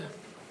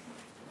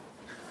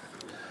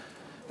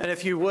And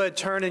if you would,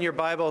 turn in your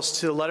Bibles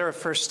to the letter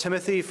of 1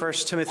 Timothy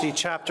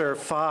chapter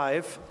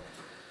 5.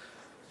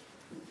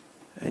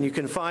 And you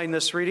can find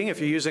this reading, if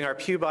you're using our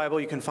Pew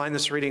Bible, you can find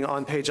this reading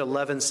on page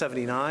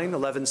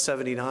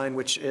 1179,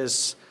 which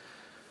is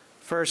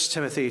 1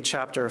 Timothy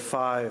chapter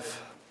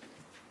 5.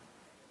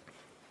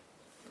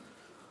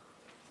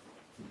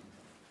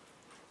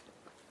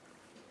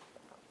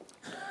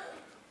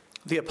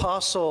 The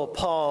Apostle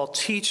Paul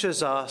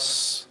teaches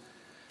us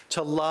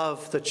to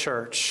love the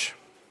church.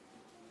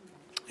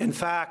 In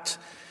fact,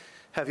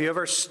 have you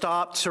ever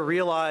stopped to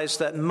realize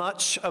that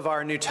much of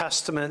our New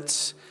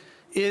Testament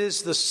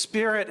is the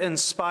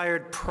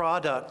Spirit-inspired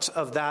product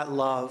of that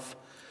love?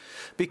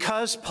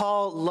 Because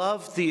Paul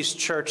loved these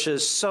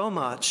churches so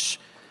much,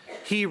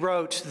 he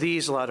wrote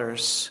these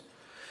letters.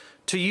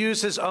 To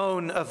use his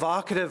own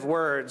evocative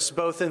words,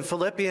 both in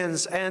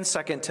Philippians and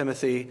 2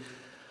 Timothy,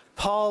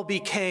 Paul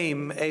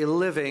became a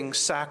living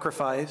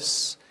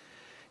sacrifice.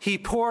 He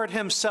poured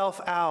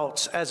himself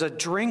out as a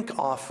drink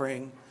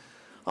offering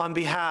on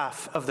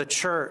behalf of the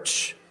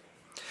church.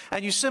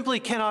 And you simply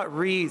cannot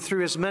read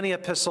through his many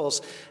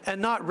epistles and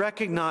not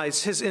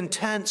recognize his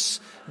intense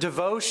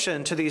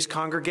devotion to these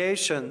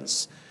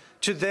congregations,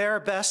 to their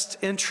best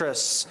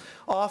interests,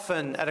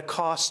 often at a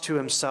cost to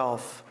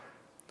himself.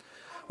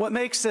 What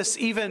makes this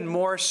even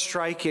more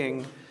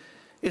striking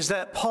is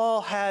that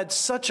Paul had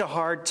such a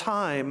hard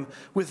time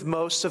with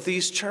most of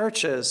these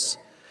churches.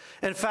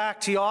 In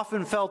fact, he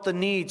often felt the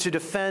need to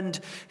defend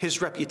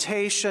his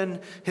reputation,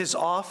 his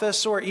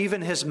office, or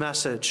even his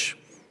message.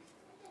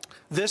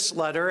 This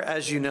letter,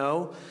 as you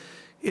know,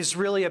 is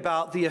really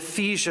about the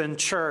Ephesian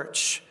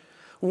church,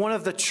 one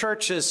of the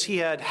churches he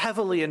had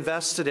heavily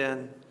invested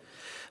in.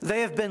 They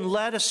have been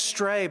led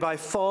astray by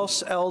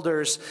false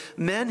elders,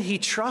 men he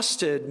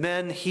trusted,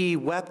 men he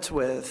wept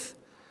with.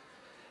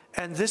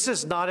 And this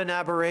is not an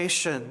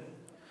aberration.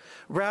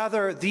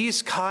 Rather,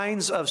 these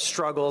kinds of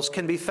struggles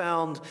can be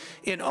found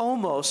in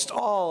almost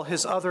all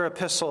his other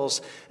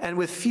epistles, and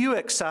with few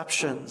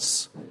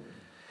exceptions.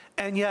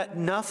 And yet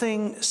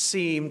nothing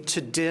seemed to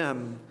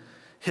dim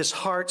his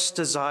heart's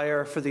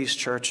desire for these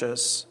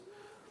churches.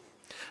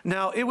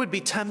 Now, it would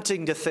be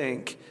tempting to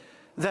think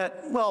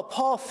that, well,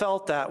 Paul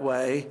felt that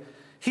way.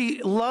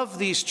 He loved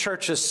these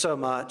churches so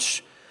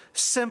much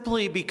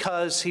simply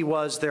because he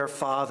was their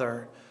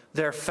father,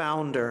 their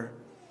founder.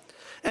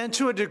 And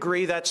to a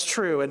degree, that's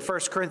true. In 1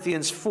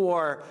 Corinthians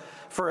 4,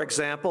 for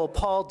example,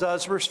 Paul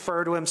does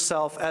refer to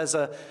himself as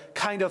a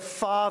kind of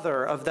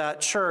father of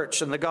that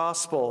church in the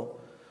gospel.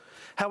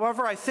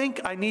 However, I think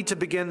I need to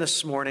begin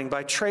this morning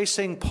by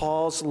tracing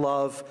Paul's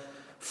love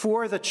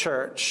for the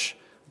church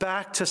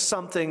back to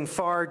something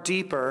far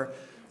deeper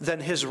than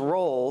his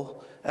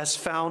role as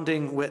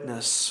founding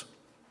witness.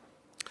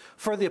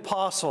 For the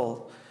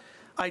apostle,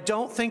 I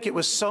don't think it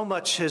was so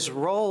much his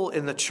role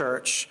in the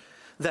church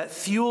that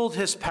fueled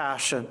his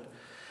passion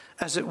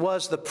as it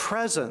was the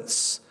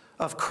presence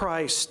of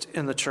Christ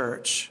in the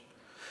church.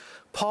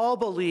 Paul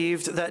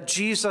believed that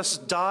Jesus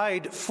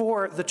died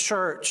for the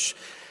church,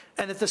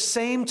 and at the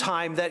same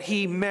time that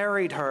he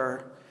married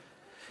her.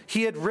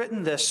 He had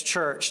written this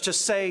church to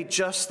say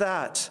just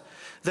that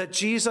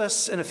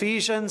Jesus in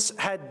Ephesians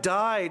had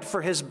died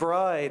for his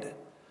bride.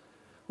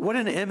 What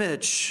an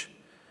image.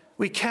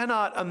 We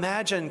cannot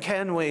imagine,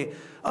 can we,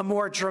 a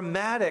more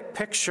dramatic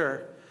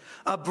picture.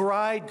 A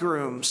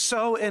bridegroom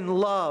so in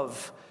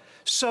love,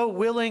 so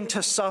willing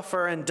to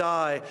suffer and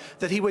die,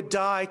 that he would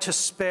die to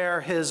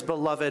spare his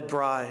beloved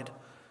bride.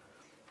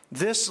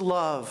 This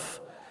love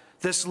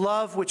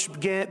which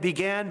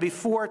began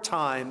before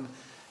time,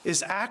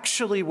 is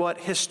actually what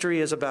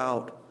history is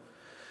about.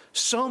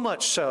 So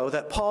much so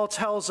that Paul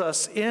tells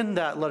us in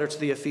that letter to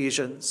the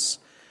Ephesians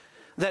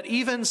that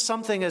even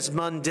something as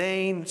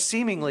mundane,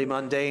 seemingly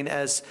mundane,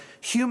 as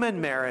human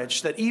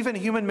marriage, that even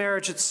human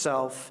marriage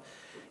itself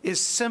is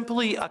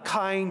simply a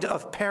kind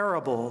of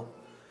parable,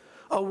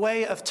 a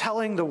way of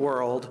telling the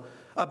world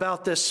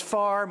about this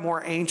far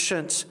more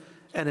ancient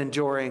and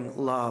enduring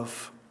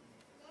love.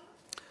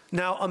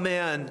 Now, a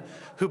man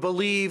who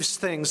believes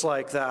things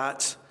like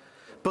that,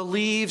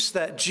 believes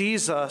that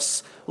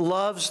Jesus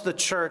loves the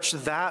church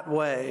that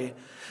way,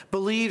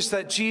 believes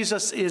that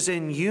Jesus is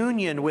in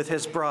union with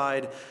his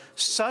bride,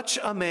 such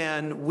a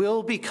man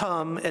will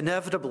become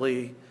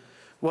inevitably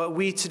what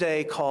we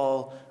today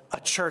call a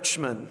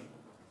churchman.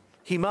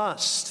 He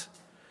must.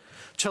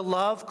 To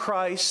love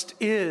Christ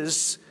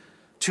is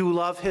to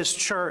love his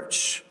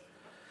church.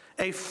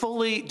 A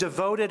fully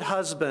devoted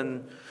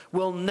husband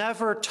will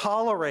never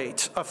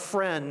tolerate a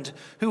friend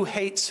who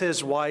hates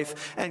his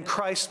wife, and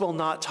Christ will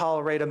not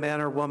tolerate a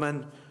man or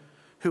woman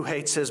who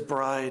hates his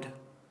bride.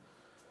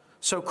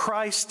 So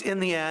Christ,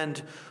 in the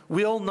end,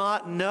 will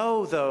not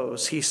know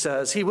those, he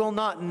says. He will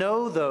not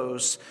know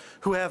those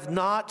who have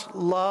not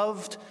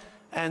loved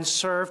and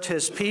served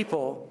his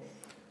people.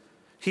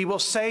 He will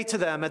say to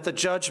them at the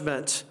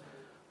judgment,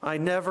 I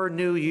never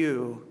knew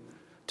you.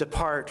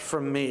 Depart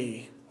from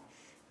me.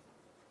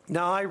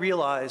 Now I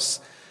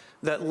realize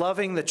that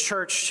loving the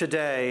church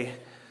today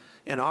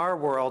in our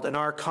world, in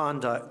our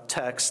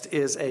context,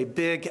 is a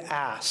big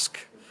ask.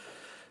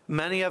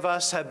 Many of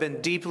us have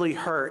been deeply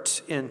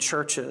hurt in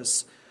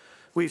churches.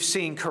 We've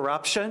seen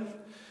corruption,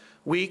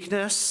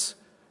 weakness,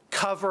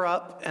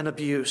 cover-up, and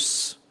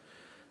abuse.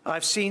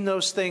 I've seen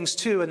those things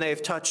too, and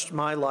they've touched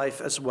my life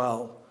as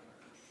well.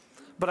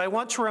 But I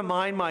want to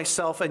remind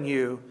myself and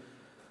you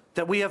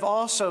that we have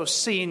also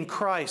seen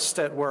Christ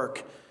at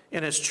work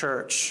in his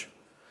church.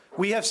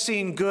 We have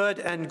seen good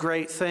and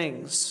great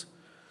things.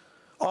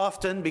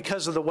 Often,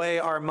 because of the way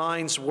our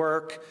minds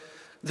work,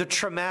 the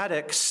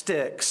traumatic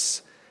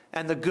sticks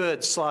and the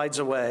good slides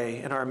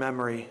away in our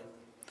memory.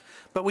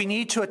 But we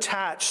need to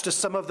attach to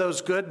some of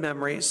those good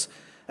memories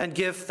and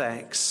give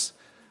thanks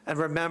and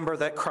remember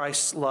that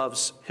Christ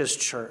loves his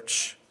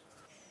church.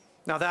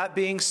 Now, that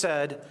being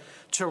said,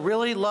 to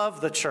really love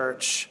the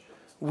church,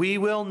 we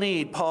will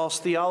need Paul's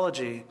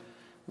theology.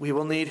 We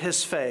will need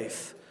his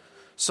faith.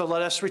 So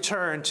let us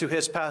return to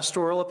his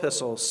pastoral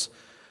epistles,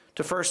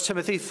 to 1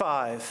 Timothy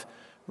 5,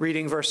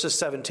 reading verses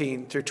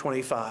 17 through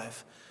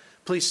 25.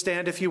 Please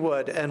stand if you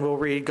would, and we'll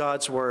read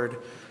God's word.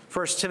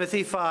 1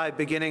 Timothy 5,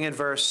 beginning in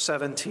verse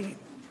 17.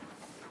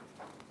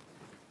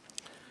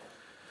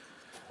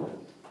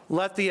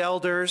 Let the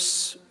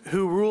elders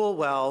who rule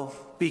well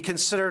be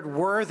considered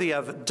worthy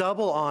of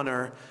double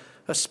honor,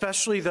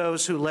 especially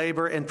those who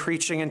labor in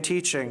preaching and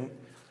teaching.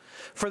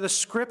 For the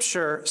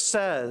scripture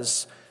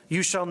says,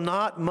 "You shall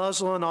not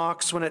muzzle an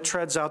ox when it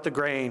treads out the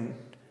grain,"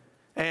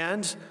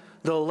 and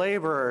the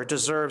laborer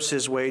deserves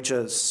his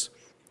wages.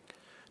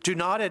 Do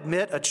not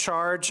admit a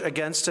charge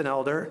against an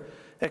elder,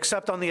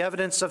 except on the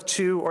evidence of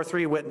 2 or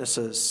 3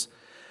 witnesses.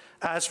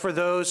 As for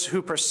those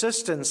who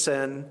persist in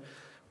sin,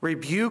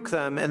 rebuke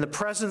them in the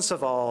presence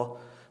of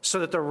all, so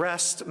that the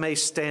rest may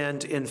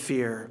stand in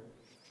fear.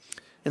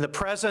 In the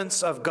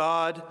presence of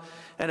God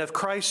and of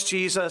Christ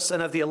Jesus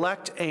and of the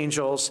elect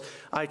angels,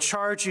 I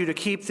charge you to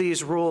keep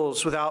these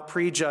rules without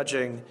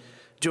prejudging,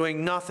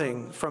 doing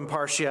nothing from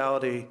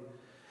partiality.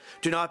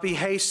 Do not be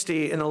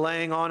hasty in the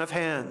laying on of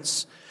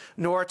hands,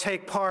 nor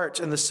take part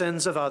in the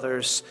sins of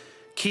others.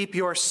 Keep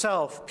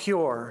yourself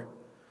pure.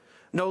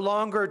 No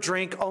longer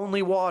drink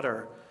only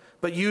water,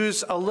 but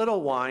use a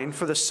little wine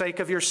for the sake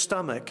of your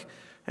stomach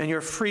and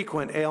your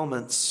frequent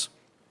ailments.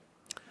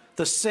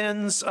 The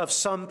sins of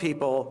some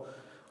people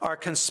are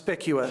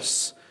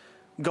conspicuous,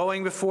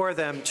 going before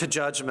them to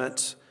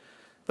judgment,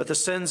 but the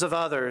sins of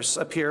others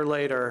appear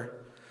later.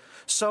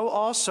 So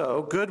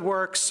also good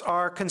works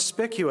are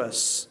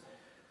conspicuous,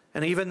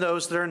 and even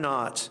those that are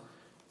not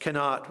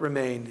cannot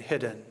remain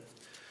hidden.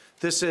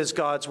 This is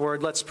God's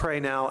word. Let's pray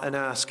now and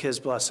ask his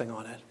blessing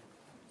on it.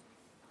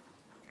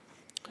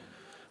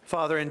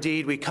 Father,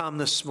 indeed, we come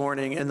this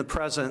morning in the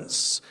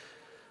presence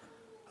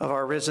of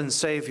our risen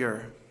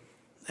Savior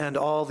and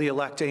all the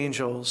elect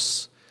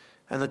angels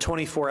and the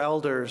 24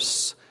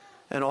 elders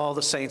and all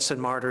the saints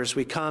and martyrs.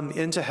 We come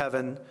into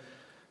heaven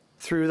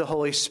through the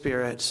Holy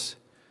Spirit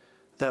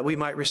that we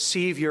might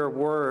receive your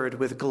word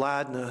with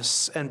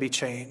gladness and be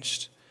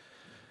changed.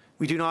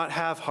 We do not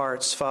have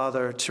hearts,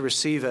 Father, to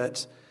receive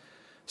it,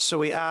 so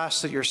we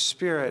ask that your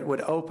Spirit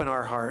would open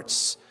our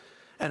hearts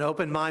and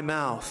open my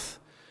mouth,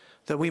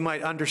 that we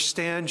might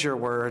understand your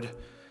word,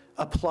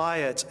 apply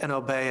it and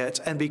obey it,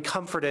 and be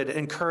comforted,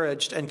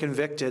 encouraged, and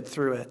convicted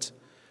through it.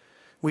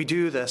 We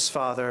do this,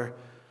 Father,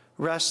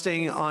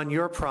 resting on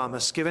your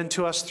promise given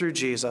to us through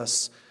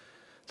Jesus,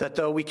 that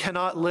though we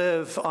cannot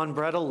live on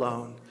bread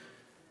alone,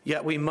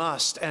 yet we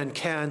must and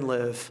can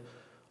live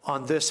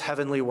on this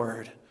heavenly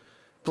word.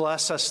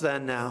 Bless us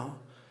then now.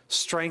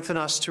 Strengthen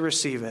us to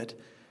receive it.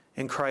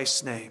 In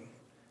Christ's name,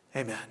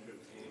 amen.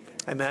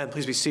 Amen.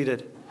 Please be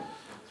seated.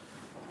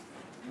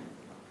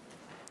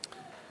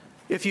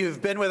 If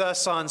you've been with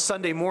us on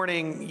Sunday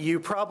morning, you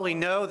probably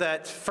know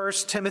that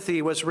 1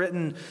 Timothy was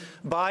written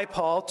by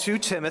Paul to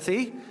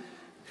Timothy,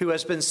 who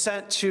has been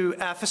sent to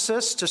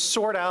Ephesus to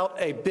sort out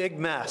a big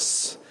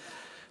mess.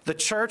 The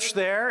church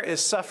there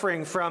is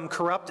suffering from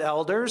corrupt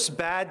elders,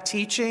 bad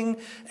teaching,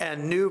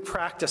 and new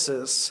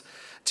practices.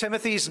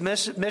 Timothy's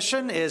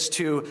mission is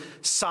to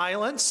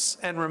silence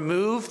and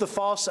remove the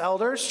false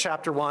elders,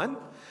 chapter 1,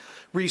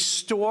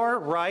 restore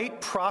right,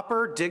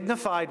 proper,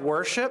 dignified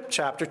worship,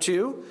 chapter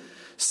 2,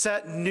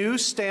 set new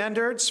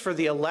standards for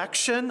the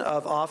election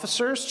of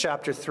officers,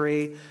 chapter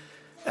 3,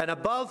 and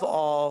above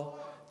all,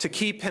 to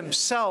keep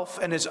himself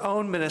and his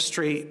own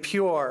ministry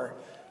pure,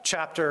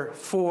 chapter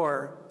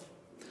 4.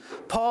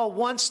 Paul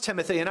wants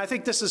Timothy, and I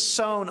think this is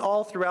sown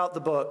all throughout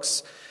the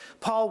books,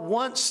 Paul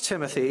wants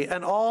Timothy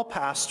and all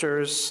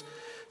pastors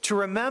to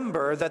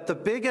remember that the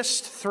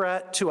biggest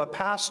threat to a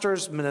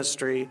pastor's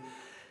ministry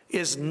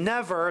is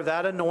never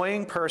that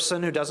annoying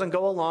person who doesn't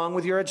go along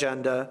with your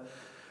agenda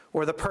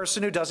or the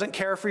person who doesn't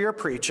care for your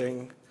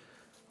preaching.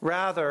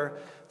 Rather,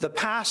 the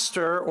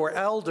pastor or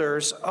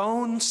elder's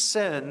own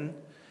sin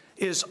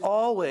is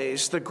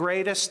always the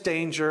greatest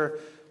danger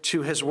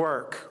to his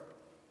work.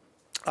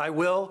 I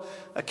will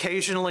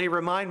occasionally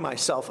remind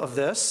myself of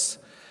this.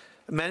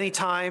 Many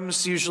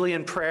times, usually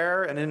in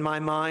prayer and in my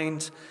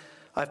mind,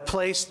 I've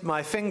placed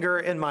my finger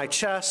in my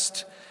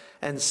chest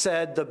and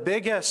said, the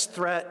biggest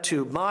threat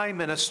to my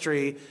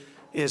ministry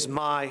is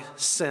my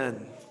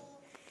sin.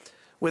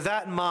 With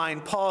that in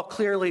mind, Paul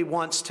clearly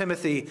wants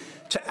Timothy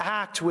to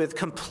act with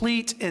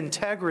complete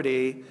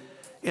integrity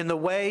in the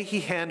way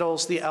he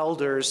handles the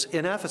elders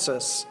in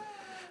Ephesus.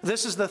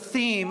 This is the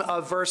theme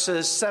of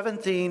verses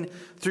 17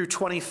 through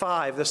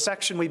 25, the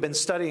section we've been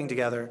studying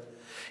together.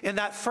 In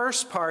that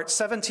first part,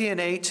 17 and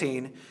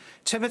 18,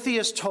 Timothy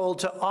is told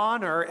to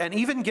honor and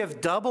even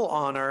give double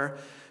honor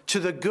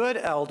to the good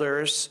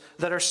elders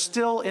that are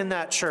still in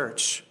that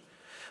church.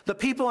 The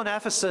people in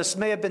Ephesus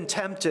may have been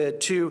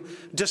tempted to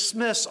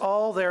dismiss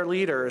all their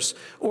leaders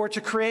or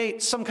to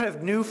create some kind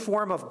of new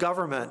form of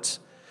government.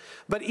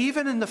 But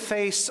even in the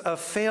face of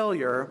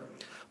failure,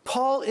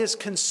 Paul is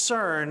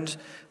concerned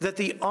that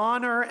the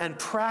honor and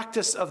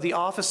practice of the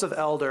office of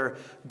elder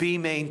be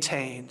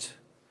maintained.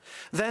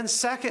 Then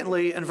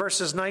secondly, in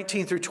verses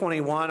 19 through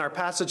 21, our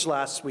passage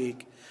last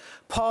week,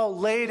 Paul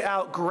laid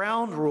out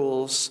ground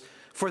rules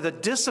for the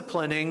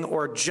disciplining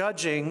or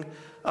judging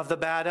of the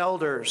bad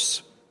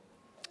elders.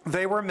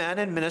 They were men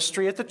in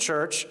ministry at the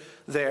church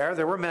there.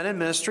 There were men in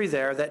ministry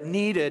there that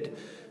needed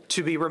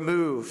to be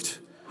removed,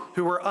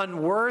 who were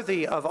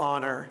unworthy of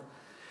honor.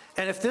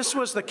 And if this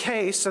was the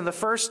case in the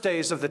first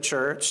days of the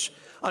church,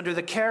 under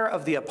the care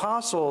of the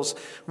apostles,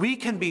 we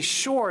can be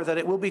sure that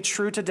it will be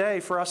true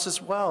today for us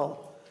as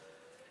well.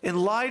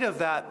 In light of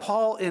that,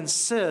 Paul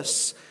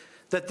insists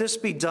that this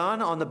be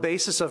done on the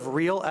basis of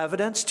real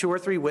evidence, 2 or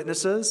 3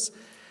 witnesses,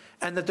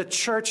 and that the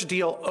church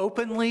deal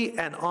openly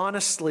and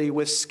honestly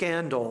with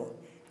scandal.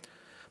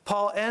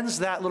 Paul ends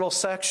that little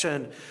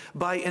section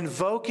by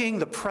invoking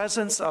the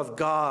presence of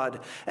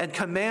God and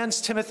commands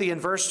Timothy in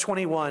verse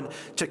 21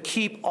 to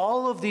keep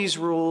all of these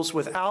rules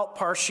without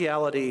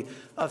partiality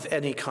of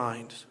any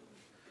kind.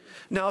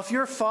 Now, if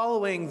you're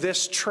following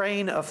this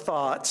train of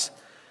thought,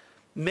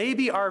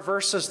 maybe our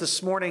verses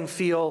this morning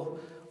feel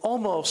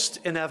almost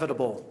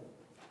inevitable.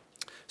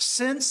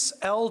 Since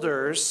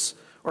elders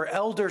or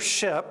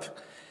eldership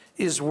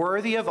is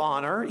worthy of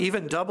honor,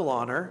 even double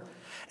honor,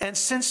 and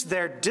since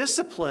their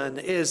discipline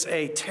is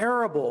a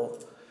terrible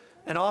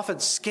and often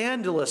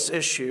scandalous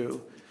issue,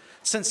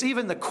 since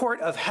even the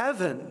court of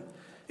heaven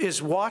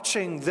is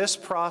watching this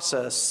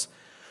process,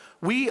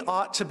 we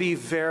ought to be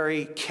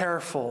very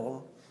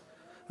careful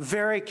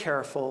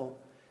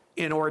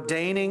in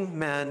ordaining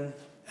men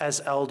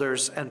as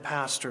elders and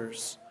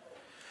pastors.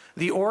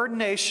 The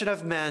ordination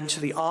of men to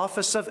the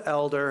office of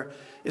elder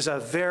is a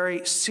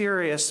very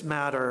serious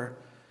matter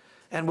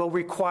and will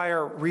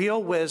require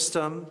real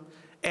wisdom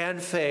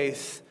and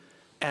faith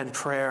and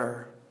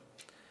prayer.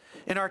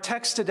 In our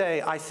text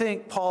today, I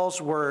think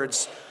Paul's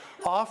words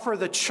offer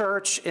the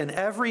church in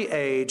every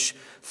age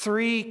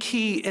 3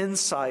 key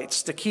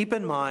insights to keep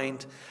in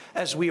mind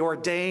as we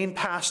ordain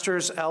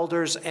pastors,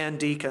 elders, and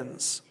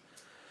deacons.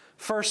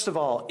 First of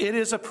all, it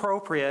is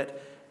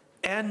appropriate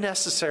and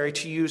necessary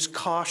to use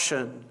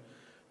caution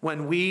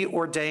when we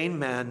ordain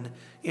men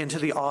into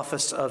the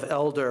office of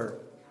elder.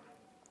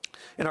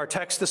 In our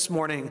text this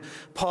morning,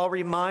 Paul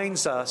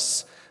reminds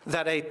us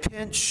that a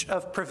pinch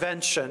of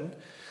prevention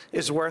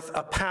is worth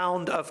a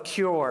pound of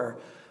cure,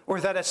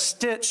 or that a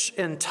stitch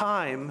in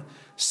time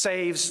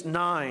saves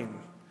 9.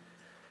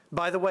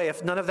 By the way,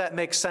 if none of that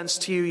makes sense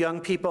to you young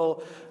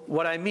people,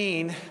 what I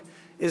mean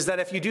is that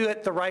if you do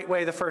it the right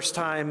way the first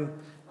time,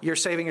 you're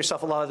saving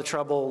yourself a lot of the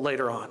trouble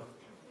later on.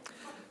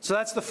 So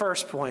that's the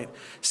first point.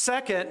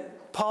 Second,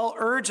 Paul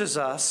urges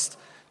us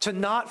to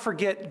not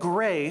forget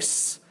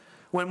grace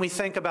when we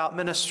think about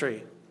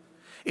ministry.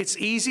 It's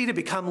easy to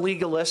become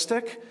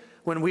legalistic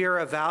when we are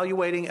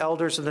evaluating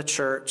elders in the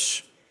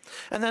church.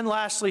 And then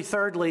lastly,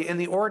 thirdly, in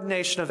the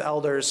ordination of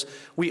elders,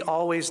 we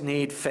always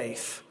need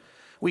faith.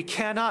 We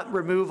cannot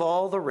remove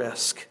all the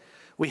risk.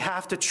 We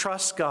have to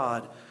trust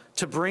God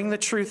to bring the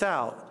truth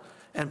out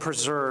and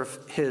preserve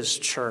his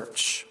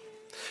church.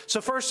 So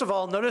first of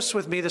all, notice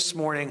with me this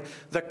morning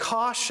the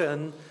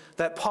caution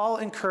that Paul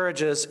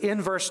encourages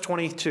in verse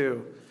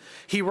 22.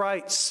 He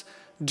writes,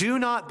 "Do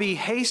not be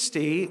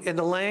hasty in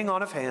the laying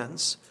on of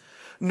hands,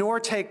 nor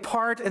take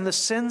part in the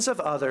sins of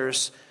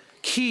others.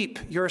 Keep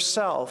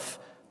yourself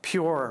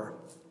pure."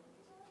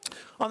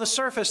 On the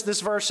surface,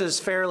 this verse is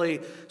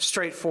fairly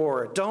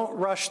straightforward. Don't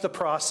rush the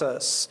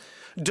process.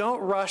 Don't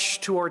rush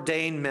to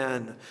ordain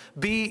men.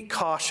 Be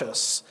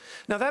cautious.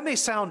 Now, that may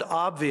sound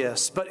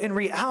obvious, but in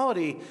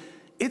reality,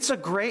 it's a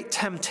great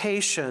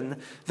temptation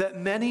that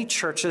many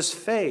churches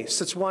face.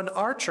 It's one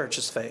our church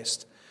has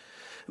faced.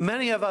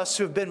 Many of us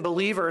who have been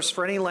believers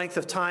for any length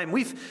of time,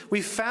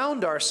 we've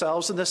found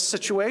ourselves in this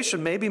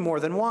situation maybe more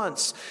than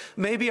once.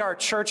 Maybe our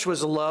church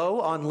was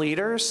low on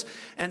leaders,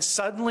 and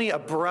suddenly a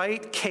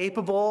bright,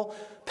 capable,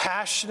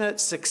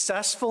 passionate,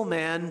 successful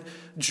man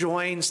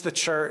joins the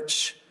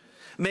church.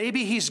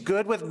 Maybe he's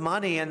good with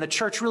money, and the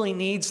church really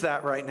needs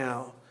that right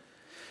now.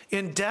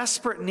 In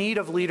desperate need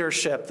of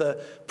leadership,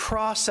 the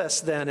process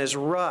then is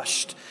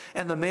rushed,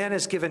 and the man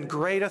is given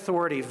great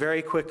authority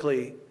very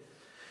quickly.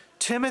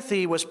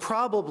 Timothy was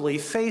probably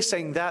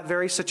facing that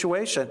very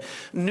situation.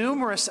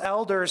 Numerous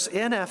elders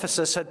in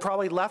Ephesus had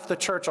probably left the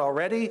church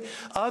already.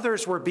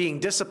 Others were being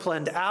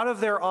disciplined out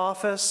of their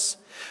office.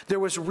 There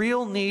was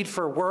real need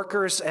for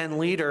workers and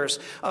leaders.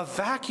 A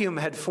vacuum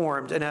had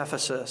formed in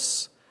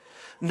Ephesus.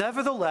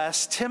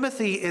 Nevertheless,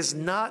 Timothy is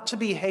not to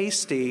be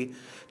hasty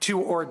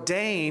to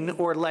ordain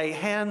or lay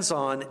hands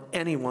on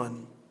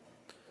anyone.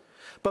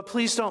 But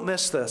please don't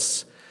miss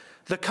this.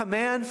 The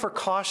command for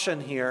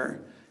caution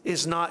here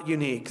is not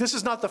unique. This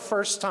is not the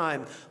first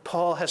time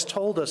Paul has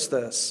told us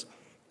this.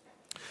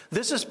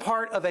 This is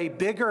part of a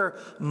bigger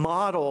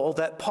model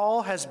that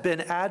Paul has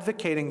been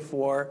advocating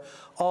for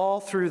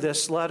all through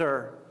this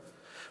letter.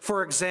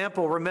 For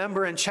example,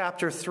 remember in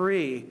chapter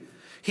 3,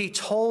 he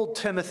told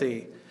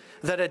Timothy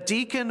that a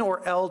deacon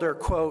or elder,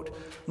 quote,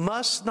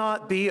 must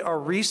not be a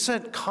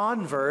recent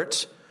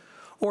convert,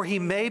 or he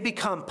may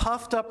become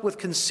puffed up with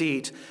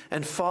conceit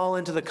and fall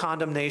into the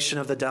condemnation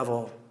of the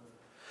devil.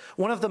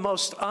 One of the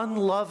most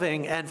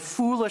unloving and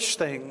foolish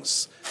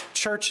things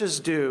churches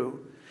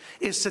do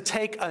is to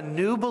take a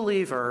new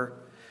believer,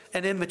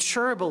 an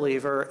immature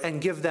believer,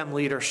 and give them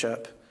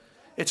leadership.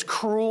 It's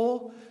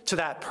cruel to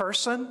that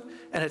person,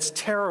 and it's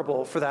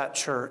terrible for that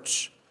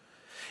church.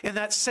 In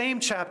that same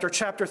chapter,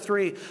 chapter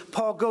 3,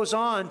 Paul goes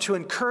on to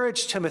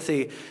encourage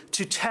Timothy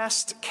to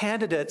test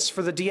candidates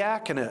for the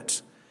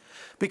diaconate.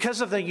 Because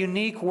of the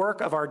unique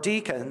work of our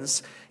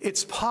deacons,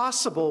 it's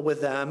possible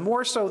with them,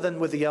 more so than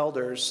with the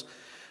elders,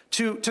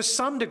 to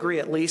some degree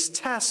at least,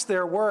 test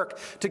their work,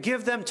 to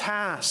give them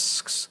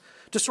tasks,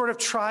 to sort of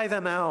try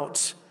them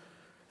out.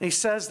 And he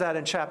says that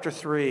in chapter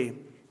 3.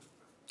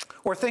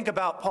 Or think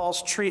about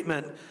Paul's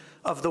treatment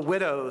of the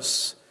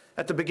widows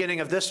at the beginning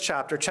of this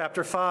chapter,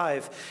 chapter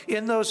 5.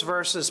 In those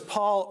verses,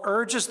 Paul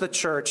urges the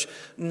church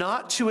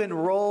not to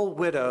enroll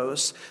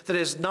widows, that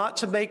is, not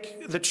to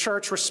make the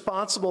church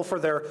responsible for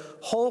their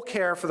whole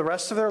care for the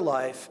rest of their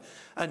life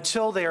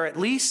until they are at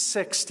least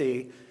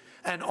 60,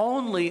 and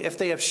only if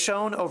they have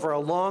shown over a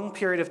long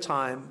period of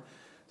time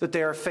that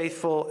they are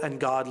faithful and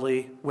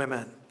godly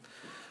women.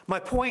 My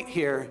point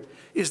here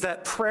is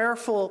that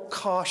prayerful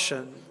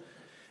caution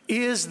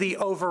is the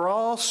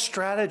overall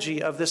strategy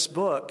of this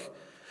book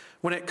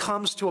when it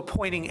comes to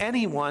appointing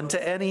anyone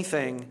to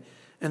anything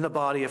in the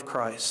body of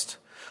Christ.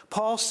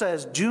 Paul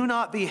says, do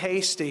not be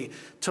hasty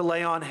to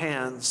lay on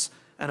hands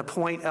and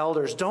appoint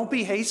elders. Don't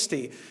be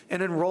hasty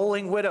in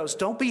enrolling widows.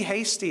 Don't be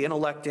hasty in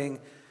electing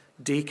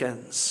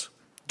deacons.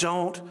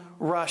 Don't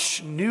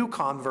rush new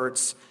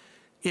converts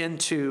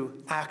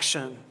into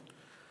action.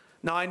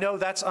 Now, I know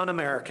that's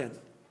un-American,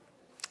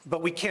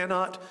 but we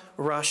cannot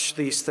rush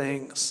these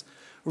things.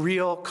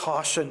 Real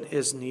caution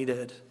is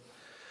needed.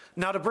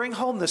 Now, to bring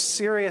home the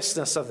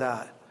seriousness of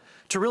that,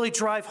 to really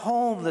drive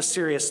home the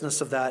seriousness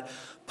of that,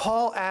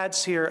 Paul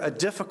adds here a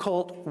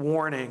difficult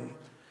warning.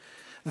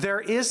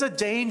 There is a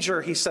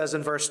danger, he says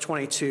in verse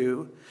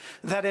 22,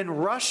 that in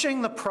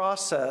rushing the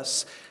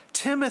process,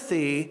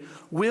 Timothy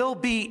will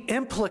be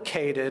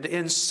implicated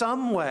in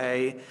some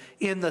way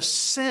in the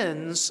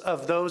sins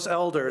of those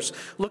elders.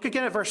 Look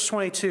again at verse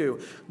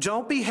 22.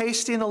 Don't be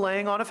hasty in the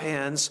laying on of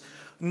hands,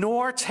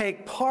 nor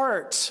take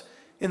part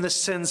in the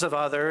sins of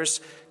others.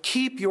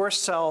 Keep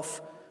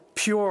yourself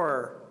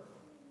pure.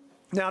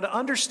 Now, to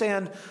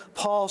understand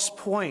Paul's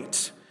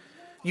point,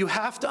 you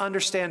have to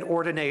understand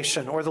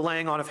ordination, or the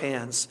laying on of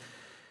hands.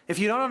 If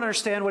you don't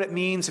understand what it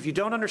means, if you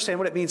don't understand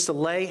what it means to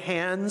lay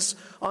hands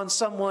on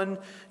someone,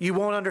 you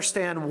won't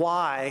understand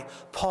why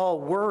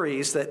Paul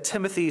worries that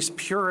Timothy's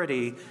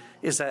purity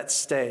is at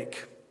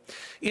stake.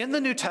 In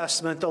the New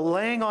Testament, the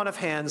laying on of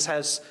hands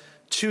has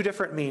two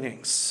different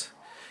meanings.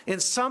 In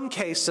some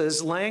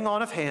cases, laying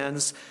on of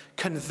hands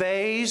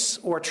conveys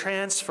or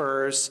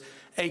transfers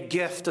a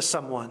gift to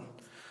someone.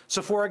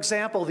 So, for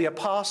example, the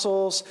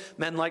apostles,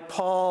 men like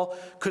Paul,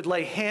 could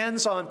lay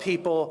hands on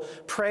people,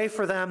 pray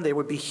for them, they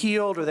would be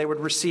healed, or they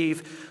would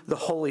receive the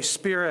Holy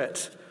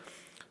Spirit.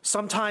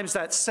 Sometimes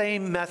that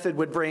same method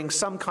would bring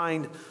some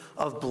kind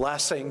of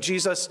blessing.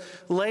 Jesus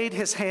laid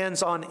his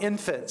hands on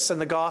infants in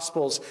the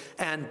Gospels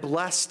and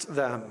blessed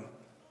them.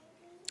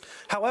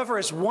 However,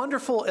 as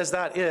wonderful as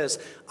that is,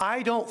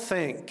 I don't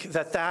think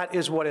that that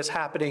is what is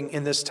happening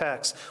in this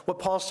text, what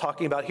Paul's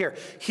talking about here.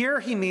 Here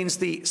he means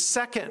the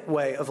second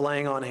way of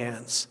laying on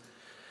hands.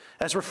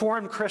 As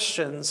Reformed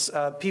Christians,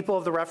 people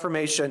of the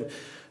Reformation,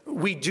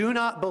 we do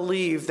not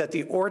believe that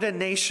the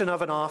ordination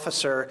of an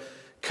officer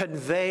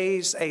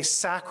conveys a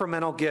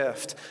sacramental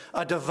gift,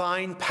 a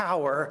divine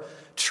power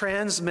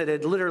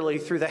transmitted literally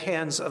through the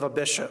hands of a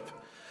bishop.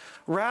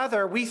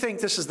 Rather, we think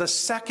this is the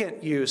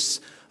second use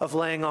of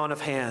laying on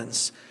of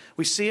hands.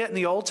 We see it in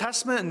the Old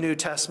Testament and New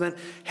Testament.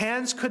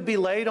 Hands could be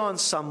laid on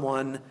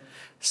someone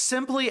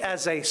simply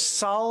as a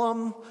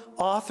solemn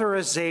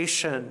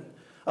authorization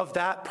of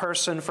that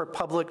person for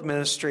public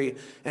ministry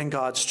in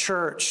God's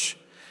church.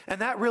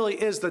 And that really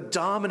is the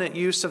dominant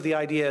use of the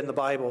idea in the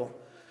Bible.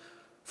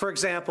 For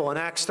example, in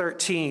Acts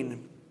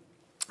 13,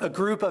 a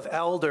group of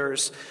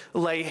elders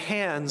lay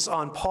hands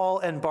on Paul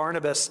and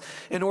Barnabas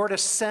in order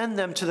to send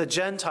them to the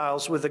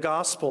Gentiles with the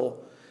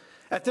gospel.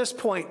 At this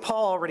point,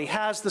 Paul already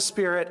has the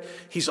Spirit.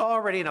 He's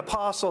already an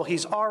apostle.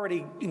 He's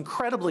already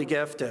incredibly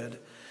gifted.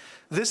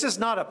 This is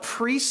not a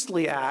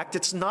priestly act.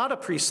 It's not a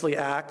priestly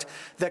act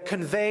that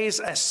conveys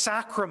a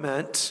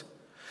sacrament.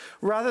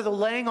 Rather, the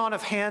laying on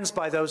of hands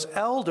by those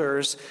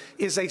elders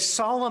is a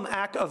solemn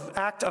act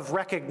of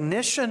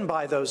recognition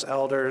by those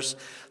elders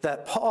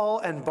that Paul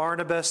and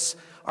Barnabas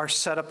are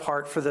set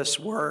apart for this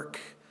work.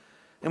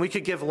 And we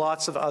could give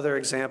lots of other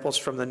examples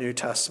from the New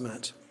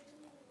Testament.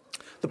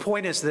 The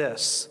point is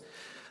this: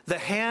 the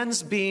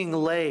hands being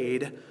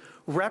laid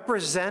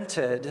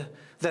represented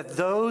that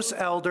those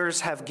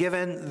elders have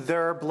given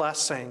their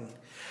blessing,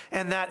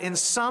 and that in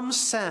some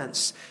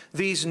sense,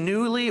 these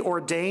newly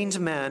ordained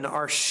men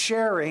are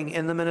sharing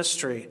in the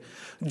ministry,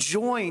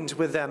 joined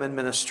with them in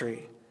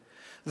ministry.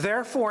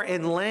 Therefore,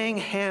 in laying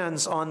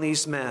hands on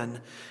these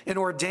men, in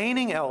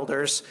ordaining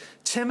elders,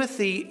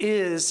 Timothy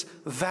is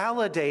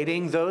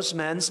validating those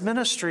men's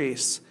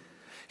ministries.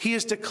 He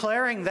is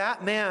declaring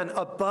that man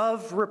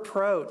above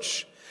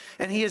reproach,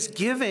 and he is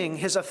giving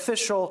his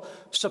official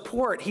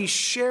support. He's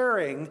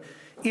sharing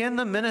in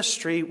the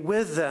ministry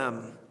with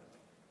them.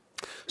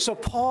 So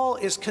Paul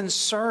is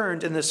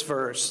concerned in this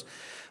verse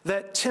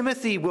that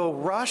Timothy will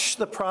rush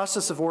the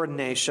process of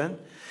ordination,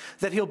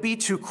 that he'll be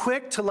too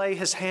quick to lay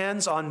his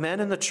hands on men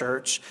in the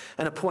church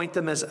and appoint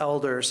them as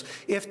elders.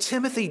 If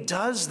Timothy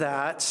does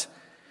that,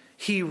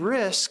 he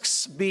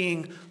risks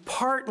being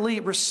partly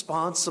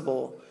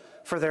responsible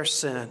for their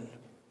sin.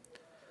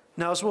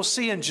 Now, as we'll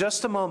see in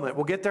just a moment,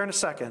 we'll get there in a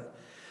second,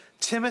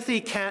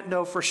 Timothy can't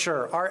know for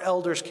sure. Our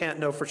elders can't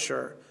know for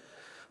sure.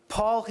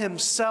 Paul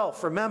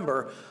himself,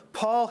 remember,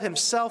 Paul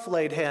himself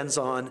laid hands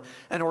on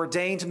and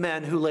ordained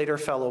men who later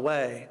fell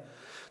away.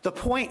 The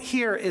point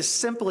here is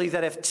simply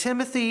that if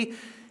Timothy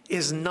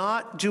is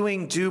not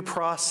doing due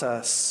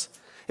process,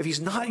 if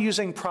he's not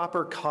using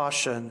proper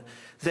caution,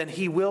 then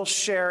he will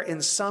share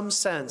in some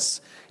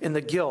sense in the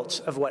guilt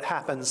of what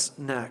happens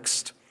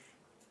next.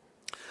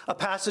 A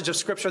passage of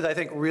Scripture that I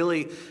think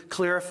really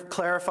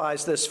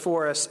clarifies this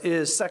for us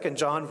is 2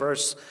 John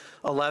verse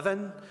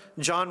 11.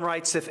 John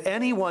writes, "If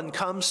anyone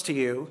comes to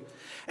you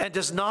and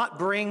does not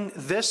bring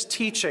this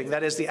teaching,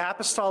 that is the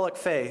apostolic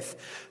faith,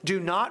 do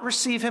not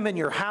receive him in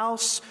your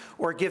house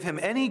or give him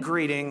any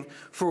greeting,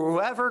 for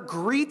whoever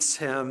greets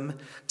him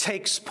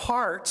takes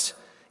part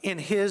in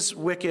his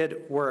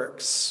wicked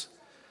works."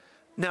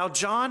 Now,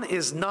 John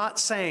is not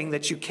saying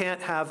that you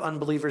can't have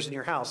unbelievers in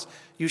your house.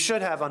 You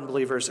should have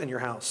unbelievers in your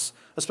house,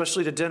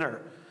 especially to dinner.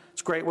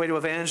 It's a great way to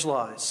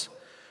evangelize.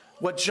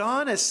 What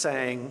John is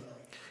saying,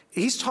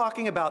 he's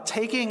talking about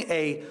taking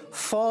a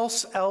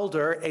false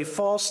elder, a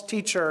false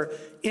teacher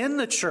in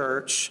the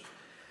church,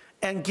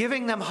 and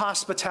giving them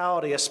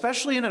hospitality,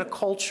 especially in a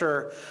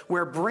culture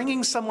where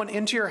bringing someone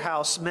into your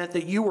house meant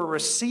that you were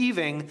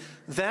receiving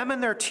them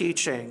and their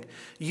teaching.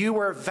 You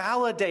were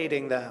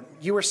validating them.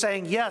 You were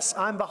saying, yes,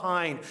 I'm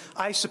behind.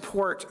 I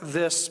support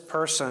this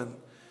person.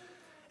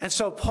 And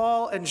so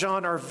Paul and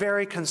John are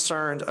very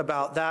concerned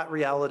about that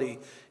reality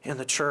in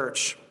the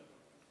church.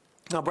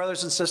 Now,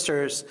 brothers and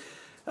sisters,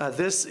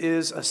 this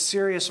is a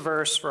serious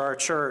verse for our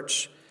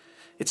church.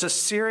 It's a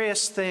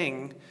serious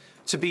thing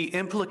to be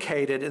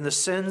implicated in the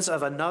sins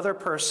of another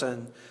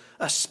person,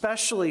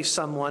 especially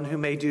someone who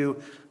may do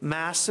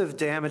massive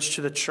damage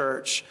to the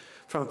church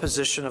from a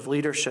position of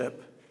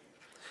leadership.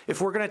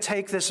 If we're going to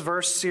take this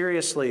verse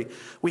seriously,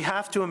 we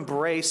have to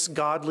embrace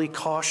godly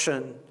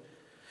caution.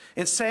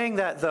 In saying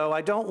that, though,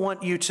 I don't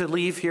want you to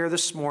leave here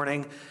this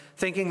morning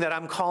thinking that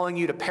I'm calling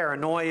you to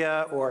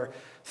paranoia or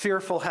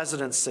fearful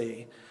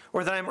hesitancy,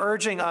 or that I'm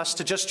urging us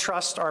to just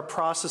trust our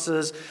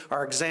processes,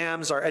 our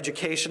exams, our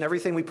education,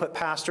 everything we put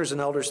pastors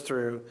and elders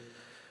through,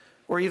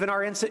 or even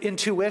our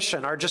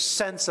intuition, our just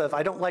sense of,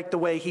 I don't like the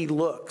way he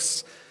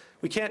looks.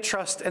 We can't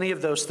trust any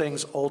of those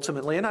things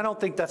ultimately, and I don't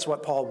think that's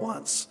what Paul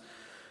wants.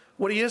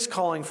 What he is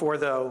calling for,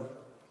 though,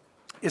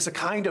 is a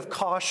kind of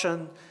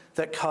caution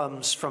that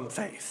comes from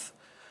faith,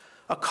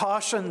 a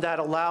caution that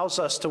allows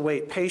us to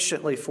wait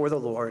patiently for the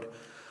Lord,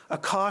 a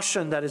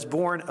caution that is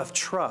born of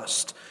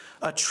trust,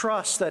 a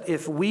trust that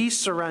if we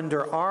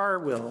surrender our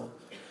will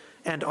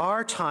and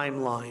our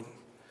timeline,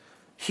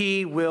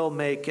 he will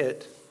make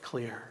it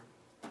clear.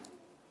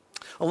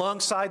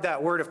 Alongside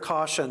that word of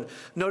caution,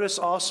 notice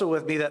also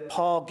with me that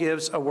Paul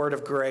gives a word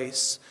of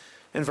grace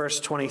in verse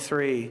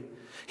 23.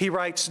 He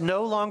writes,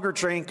 "No longer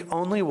drink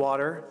only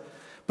water,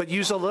 but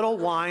use a little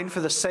wine for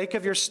the sake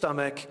of your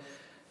stomach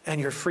and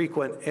your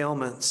frequent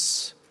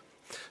ailments."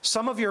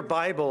 Some of your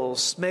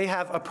Bibles may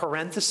have a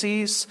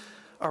parenthesis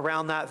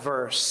around that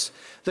verse.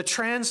 The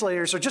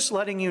translators are just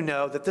letting you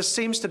know that this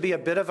seems to be a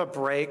bit of a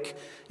break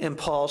in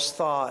Paul's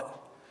thought.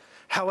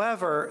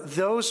 However,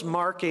 those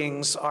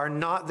markings are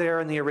not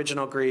there in the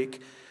original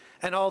Greek.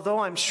 And although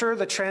I'm sure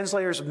the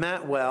translators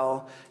meant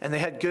well and they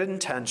had good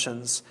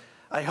intentions,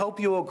 I hope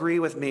you will agree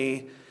with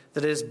me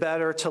that it is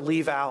better to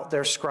leave out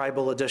their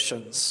scribal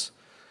additions.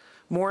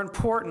 More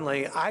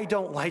importantly, I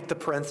don't like the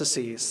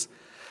parentheses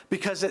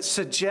because it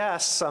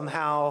suggests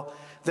somehow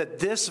that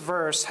this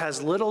verse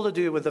has little to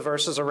do with the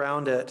verses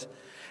around it.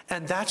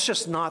 And that's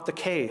just not the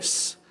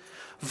case.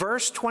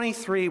 Verse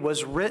 23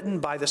 was written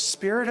by the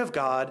Spirit of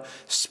God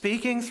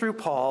speaking through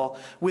Paul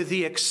with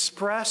the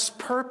express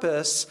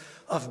purpose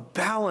of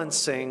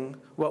balancing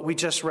what we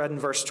just read in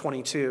verse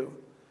 22.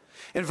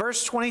 In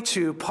verse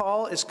 22,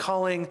 Paul is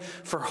calling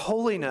for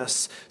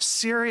holiness,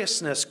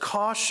 seriousness,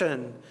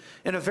 caution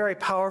in a very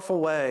powerful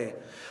way.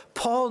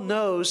 Paul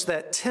knows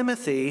that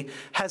Timothy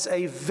has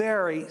a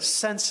very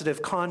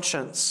sensitive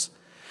conscience,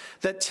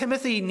 that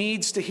Timothy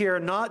needs to hear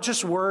not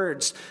just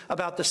words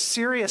about the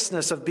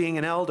seriousness of being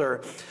an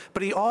elder,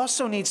 but he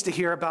also needs to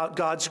hear about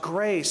God's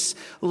grace,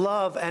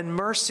 love, and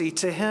mercy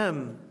to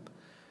him.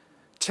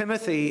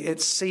 Timothy,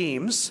 it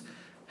seems,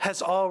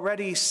 has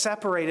already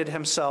separated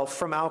himself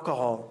from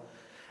alcohol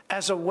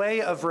as a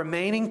way of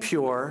remaining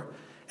pure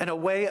and a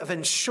way of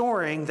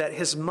ensuring that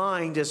his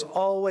mind is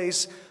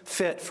always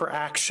fit for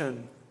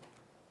action.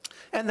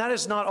 And that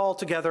is not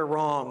altogether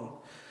wrong.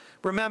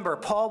 Remember,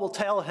 Paul will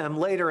tell him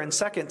later in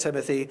 2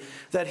 Timothy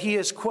that he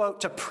is,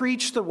 quote, to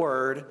preach the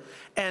word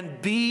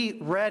and be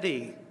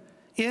ready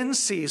in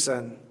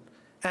season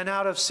and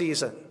out of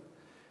season.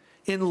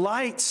 In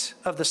light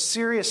of the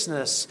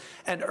seriousness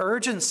and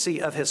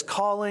urgency of his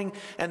calling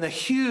and the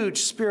huge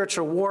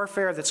spiritual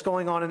warfare that's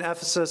going on in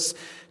Ephesus,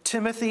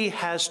 Timothy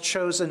has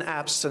chosen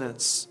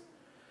abstinence.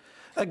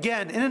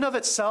 Again, in and of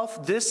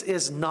itself, this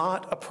is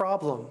not a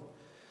problem.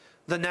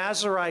 The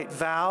Nazirite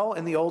vow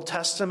in the Old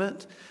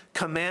Testament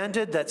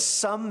commanded that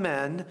some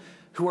men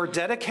who are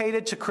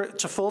dedicated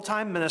to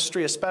full-time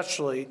ministry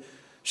especially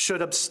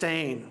should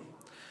abstain.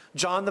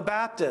 John the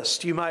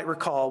Baptist, you might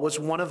recall, was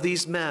one of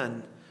these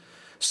men.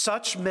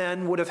 Such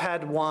men would have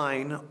had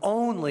wine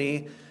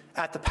only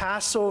at the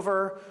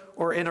Passover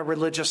or in a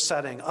religious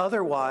setting.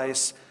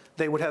 Otherwise,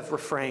 they would have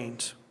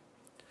refrained.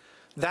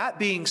 That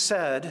being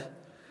said,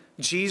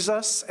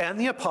 Jesus and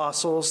the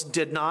apostles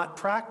did not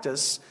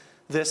practice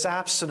this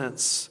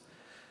abstinence.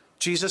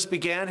 Jesus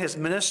began his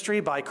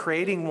ministry by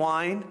creating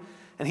wine,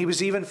 and he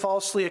was even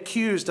falsely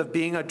accused of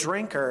being a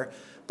drinker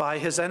by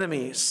his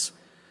enemies.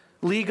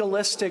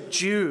 Legalistic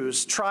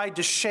Jews tried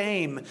to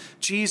shame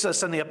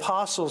Jesus and the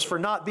apostles for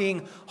not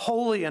being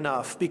holy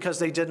enough because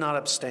they did not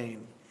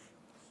abstain.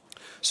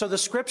 So the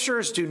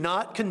scriptures do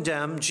not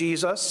condemn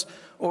Jesus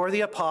or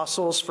the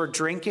apostles for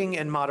drinking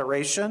in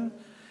moderation,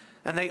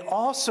 and they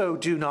also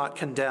do not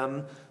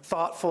condemn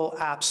thoughtful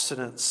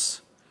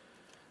abstinence.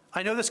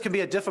 I know this can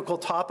be a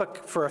difficult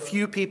topic for a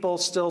few people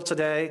still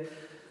today.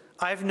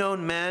 I've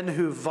known men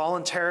who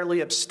voluntarily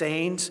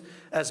abstained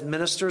as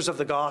ministers of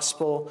the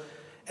gospel,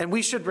 and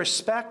we should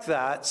respect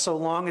that so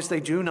long as they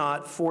do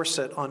not force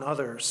it on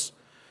others.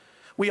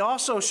 We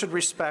also should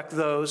respect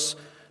those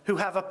who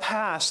have a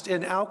past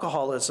in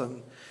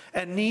alcoholism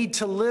and need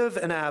to live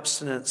in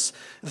abstinence.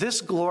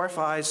 This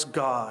glorifies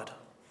God.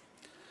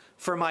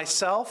 For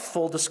myself,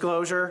 full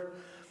disclosure,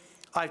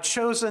 I've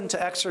chosen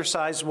to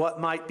exercise what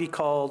might be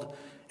called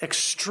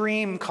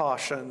extreme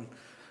caution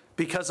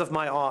because of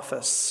my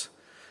office.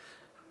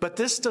 But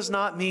this does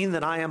not mean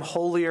that I am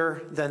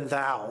holier than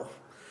thou.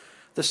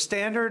 The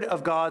standard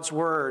of God's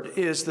word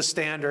is the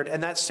standard,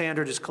 and that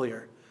standard is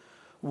clear.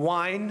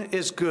 Wine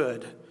is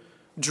good.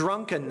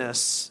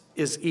 Drunkenness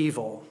is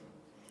evil.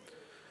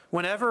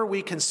 Whenever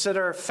we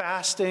consider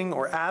fasting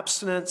or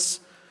abstinence,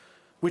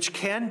 which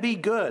can be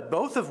good,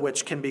 both of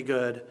which can be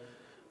good,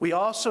 we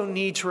also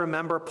need to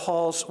remember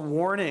Paul's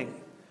warning,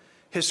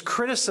 his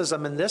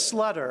criticism in this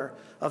letter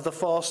of the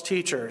false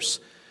teachers.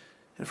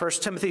 In 1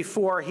 Timothy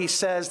 4, he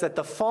says that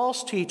the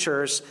false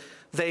teachers,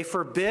 they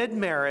forbid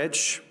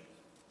marriage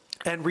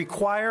and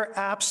require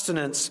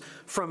abstinence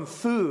from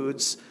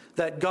foods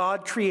that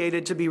God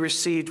created to be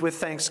received with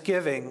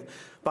thanksgiving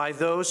by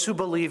those who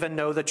believe and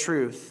know the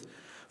truth.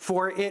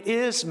 For it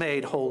is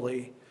made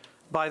holy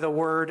by the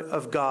word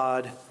of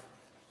God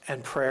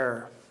and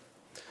prayer.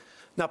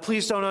 Now,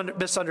 please don't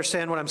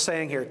misunderstand what I'm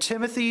saying here.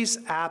 Timothy's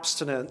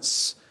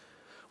abstinence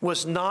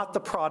was not the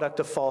product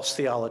of false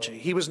theology.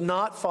 He was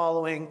not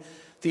following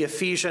the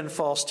Ephesian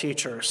false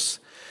teachers.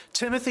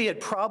 Timothy had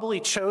probably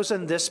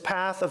chosen this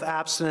path of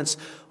abstinence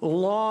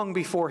long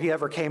before he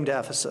ever came to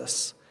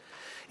Ephesus.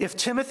 If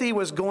Timothy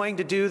was going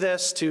to do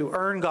this to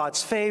earn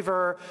God's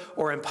favor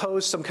or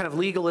impose some kind of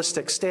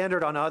legalistic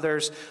standard on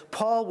others,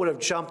 Paul would have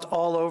jumped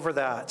all over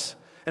that.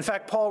 In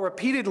fact, Paul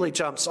repeatedly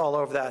jumps all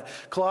over that.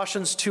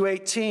 Colossians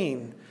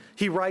 2:18,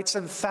 he writes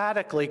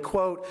emphatically,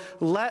 quote,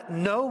 "Let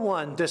no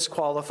one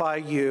disqualify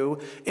you,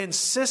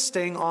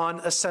 insisting on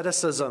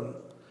asceticism."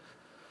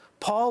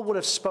 Paul would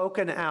have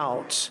spoken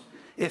out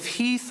if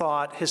he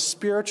thought his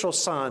spiritual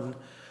son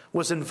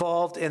was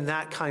involved in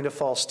that kind of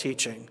false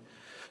teaching.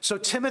 So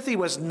Timothy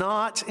was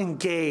not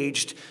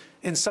engaged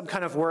in some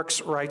kind of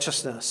works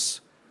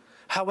righteousness.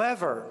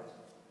 However,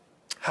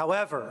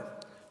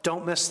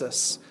 don't miss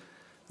this.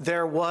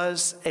 There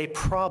was a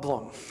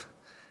problem.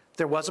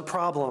 There was a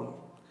problem.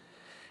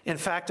 In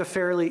fact, a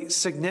fairly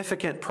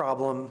significant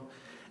problem,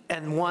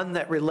 and one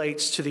that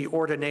relates to the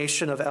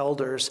ordination of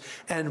elders,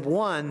 and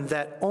one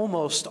that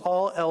almost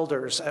all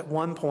elders at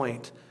one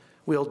point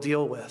will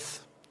deal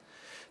with.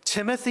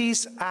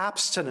 Timothy's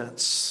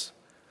abstinence,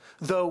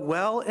 though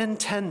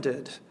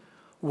well-intended,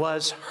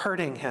 was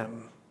hurting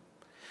him.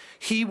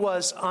 He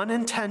was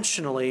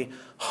unintentionally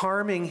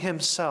harming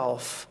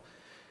himself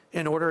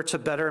in order to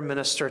better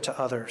minister to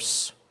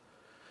others.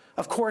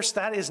 Of course,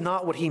 that is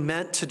not what he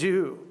meant to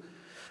do.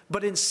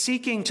 But in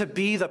seeking to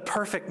be the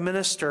perfect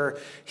minister,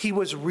 he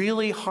was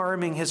really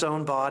harming his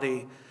own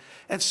body.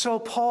 And so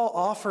Paul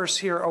offers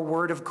here a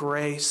word of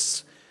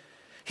grace.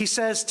 He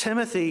says,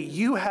 Timothy,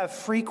 you have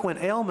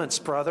frequent ailments,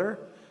 brother.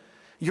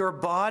 Your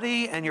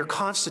body and your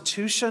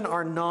constitution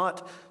are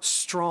not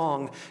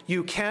strong.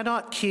 You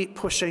cannot keep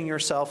pushing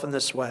yourself in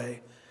this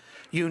way.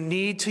 You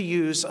need to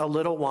use a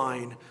little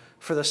wine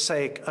for the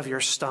sake of your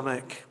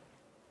stomach.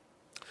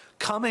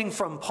 Coming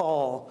from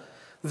Paul,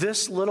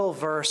 this little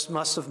verse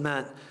must have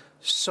meant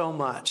so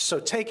much. So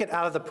take it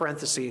out of the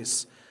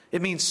parentheses.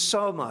 It means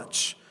so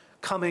much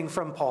coming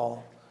from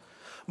Paul.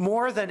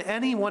 More than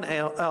anyone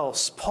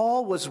else,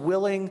 Paul was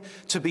willing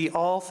to be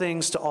all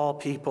things to all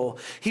people.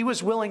 He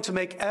was willing to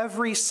make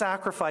every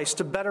sacrifice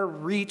to better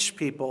reach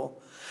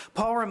people.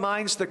 Paul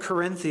reminds the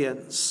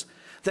Corinthians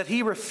that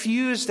he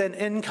refused an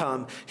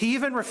income. He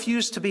even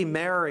refused to be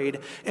married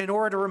in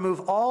order to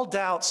remove all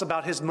doubts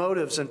about his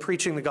motives in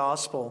preaching the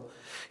gospel.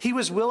 He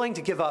was willing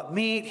to give up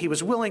meat. He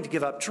was willing to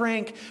give up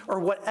drink or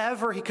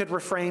whatever he could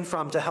refrain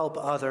from to help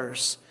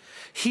others.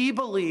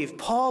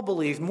 Paul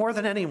believed more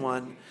than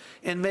anyone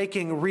in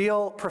making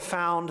real,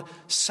 profound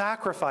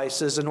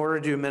sacrifices in order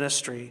to do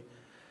ministry.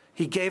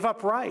 He gave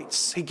up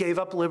rights. He gave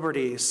up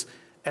liberties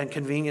and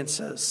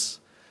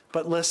conveniences.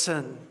 But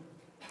listen,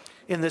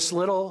 in this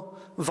little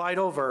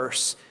vital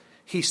verse,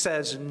 he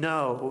says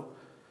no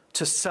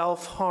to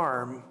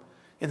self-harm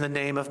in the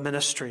name of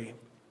ministry.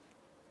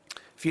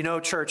 If you know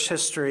church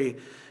history,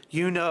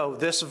 you know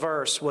this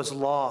verse was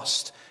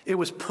lost. It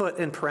was put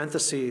in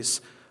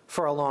parentheses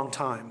for a long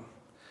time.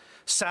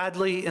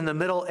 Sadly, in the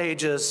Middle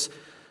Ages,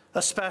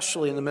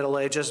 especially in the Middle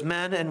Ages,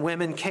 men and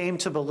women came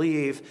to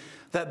believe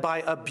that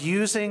by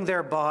abusing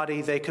their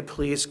body, they could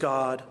please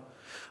God.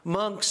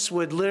 Monks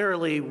would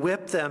literally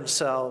whip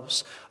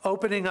themselves,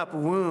 opening up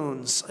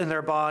wounds in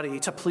their body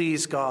to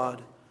please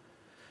God.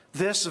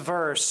 This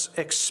verse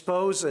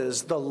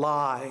exposes the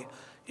lie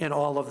in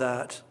all of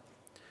that.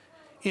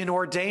 In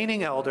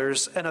ordaining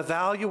elders and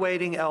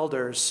evaluating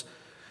elders,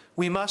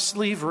 we must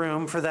leave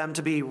room for them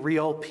to be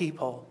real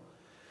people,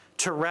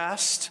 to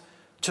rest,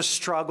 to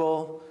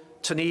struggle,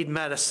 to need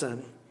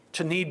medicine,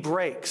 to need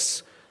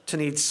breaks, to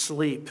need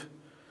sleep.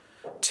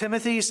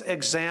 Timothy's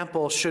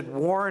example should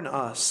warn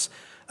us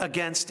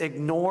against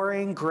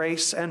ignoring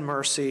grace and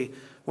mercy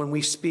when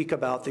we speak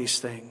about these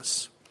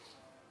things.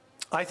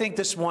 I think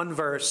this one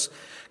verse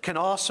can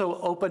also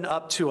open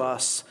up to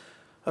us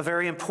a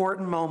very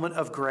important moment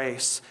of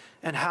grace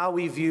and how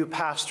we view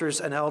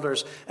pastors and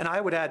elders. And I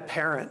would add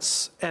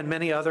parents, and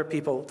many other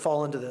people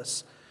fall into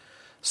this.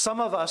 Some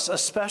of us,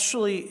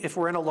 especially if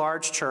we're in a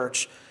large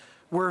church,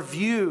 are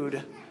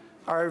viewed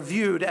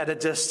at a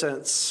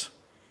distance.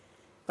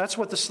 That's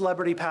what the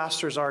celebrity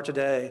pastors are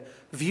today,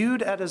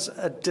 viewed at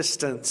a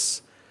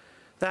distance.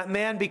 That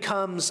man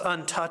becomes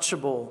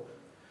untouchable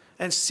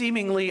and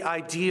seemingly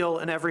ideal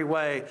in every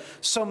way.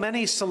 So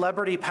many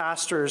celebrity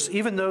pastors,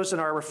 even those in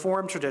our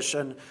Reformed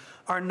tradition,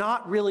 are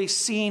not really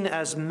seen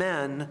as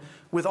men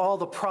with all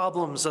the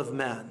problems of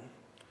men.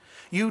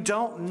 You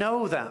don't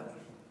know them,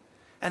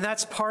 and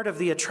that's part of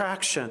the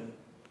attraction.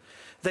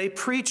 They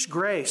preach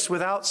grace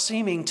without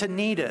seeming to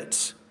need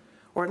it,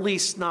 or at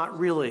least not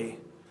really.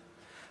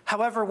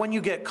 However, when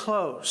you get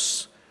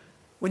close,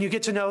 when you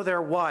get to know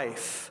their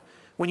wife,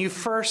 when you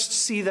first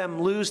see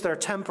them lose their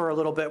temper a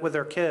little bit with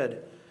their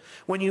kid,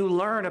 when you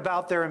learn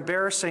about their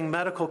embarrassing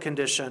medical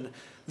condition,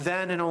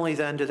 then and only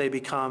then do they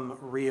become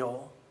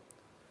real.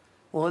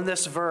 Well, in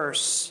this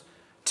verse,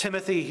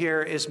 Timothy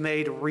here is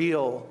made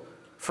real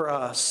for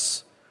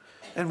us.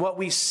 And what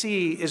we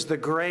see is the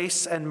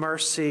grace and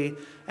mercy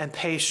and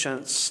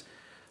patience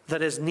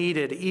that is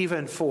needed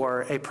even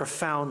for a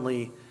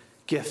profoundly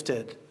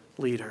gifted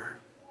leader.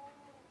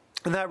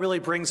 And that really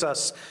brings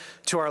us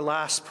to our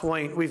last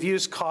point. We've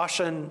used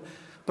caution,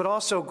 but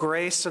also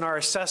grace in our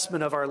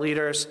assessment of our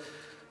leaders.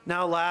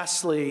 Now,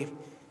 lastly,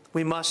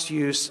 we must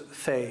use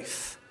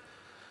faith.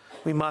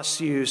 We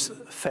must use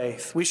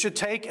faith. We should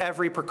take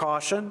every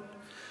precaution,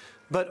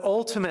 but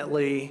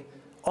ultimately,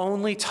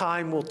 only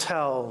time will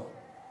tell.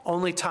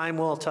 Only time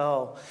will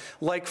tell.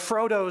 Like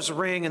Frodo's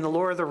ring in The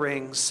Lord of the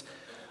Rings,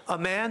 a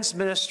man's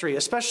ministry,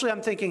 especially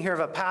I'm thinking here of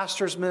a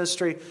pastor's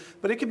ministry,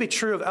 but it could be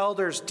true of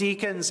elders,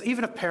 deacons,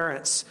 even of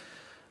parents.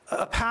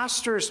 A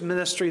pastor's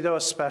ministry, though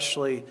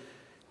especially,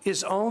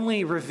 is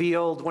only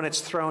revealed when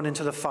it's thrown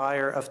into the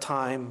fire of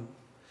time,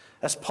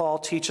 as Paul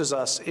teaches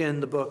us in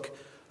the book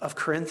of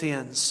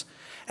Corinthians.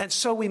 And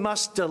so we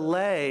must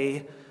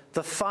delay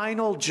the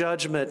final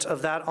judgment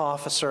of that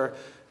officer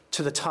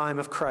to the time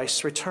of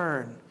Christ's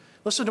return.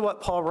 Listen to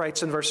what Paul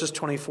writes in verses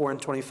 24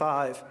 and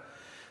 25.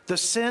 The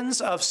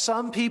sins of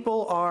some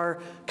people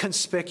are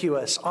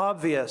conspicuous,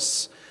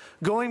 obvious,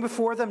 going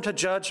before them to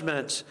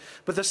judgment,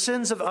 but the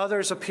sins of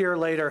others appear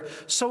later.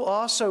 So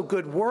also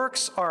good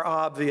works are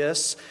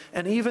obvious,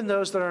 and even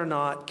those that are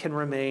not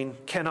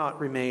cannot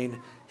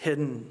remain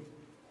hidden.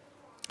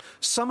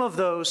 Some of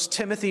those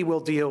Timothy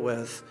will deal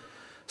with.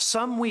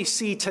 Some we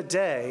see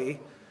today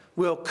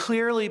will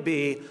clearly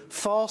be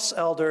false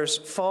elders,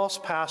 false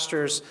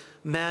pastors,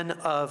 men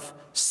of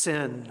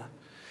sin.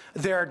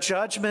 Their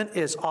judgment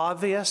is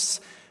obvious,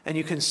 and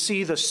you can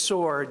see the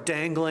sword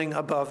dangling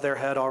above their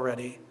head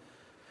already.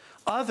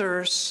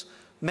 Others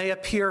may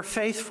appear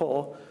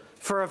faithful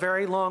for a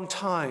very long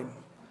time,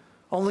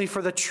 only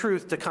for the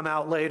truth to come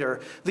out later.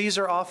 These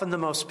are often the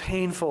most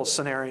painful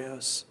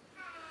scenarios.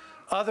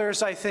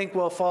 Others, I think,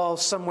 will fall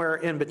somewhere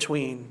in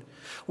between.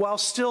 While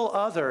still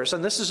others,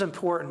 and this is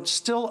important,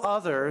 still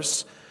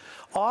others,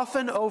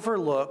 often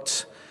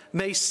overlooked,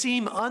 may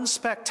seem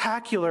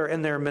unspectacular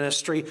in their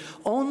ministry,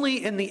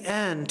 only in the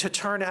end to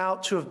turn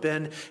out to have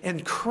been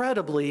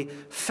incredibly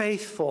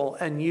faithful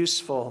and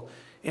useful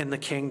in the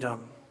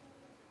kingdom.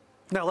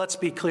 Now, let's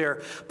be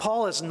clear.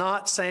 Paul is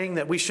not saying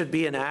that we should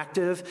be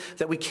inactive,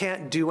 that we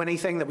can't do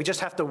anything, that we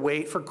just have to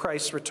wait for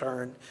Christ's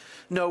return.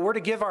 No, we're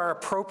to give our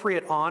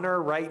appropriate honor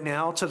right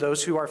now to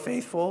those who are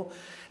faithful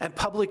and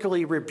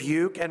publicly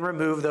rebuke and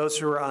remove those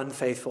who are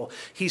unfaithful.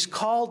 He's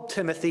called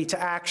Timothy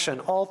to action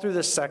all through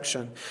this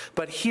section.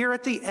 But here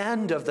at the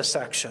end of the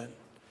section,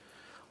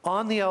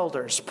 on the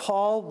elders,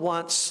 Paul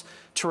wants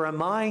to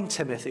remind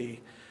Timothy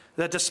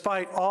that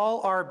despite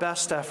all our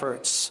best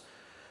efforts,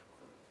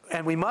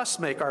 and we must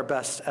make our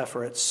best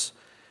efforts,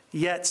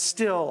 yet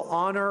still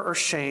honor or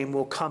shame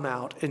will come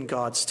out in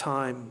God's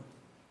time.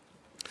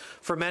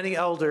 For many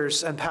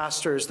elders and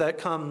pastors, that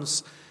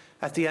comes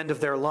at the end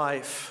of their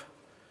life.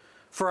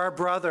 For our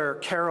brother,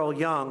 Carol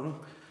Young,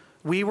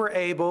 we were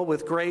able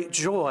with great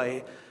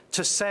joy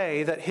to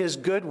say that his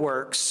good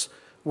works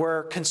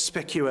were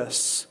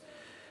conspicuous.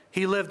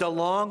 He lived a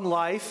long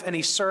life and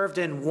he served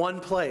in one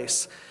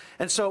place.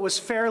 And so it was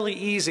fairly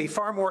easy,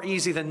 far more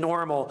easy than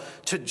normal,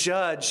 to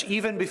judge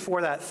even before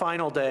that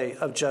final day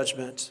of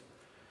judgment.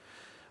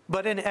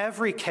 But in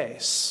every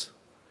case,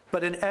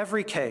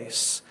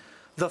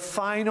 the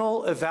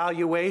final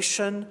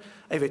evaluation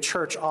of a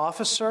church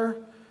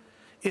officer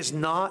is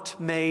not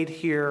made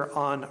here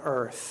on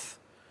earth.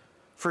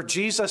 For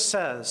Jesus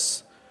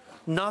says,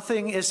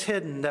 "Nothing is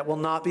hidden that will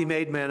not be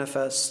made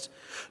manifest,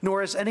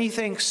 nor is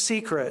anything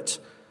secret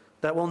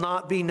that will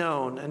not be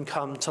known and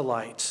come to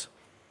light."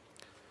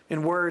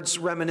 In words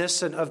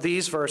reminiscent of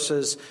these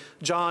verses,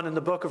 John in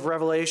the book of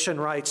Revelation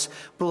writes,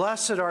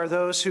 "Blessed are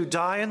those who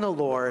die in the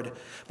Lord."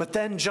 But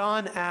then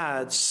John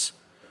adds,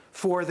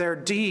 "For their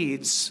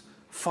deeds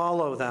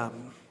follow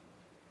them."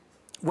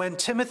 When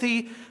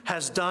Timothy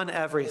has done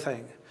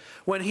everything,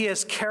 when he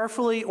has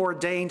carefully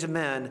ordained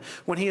men,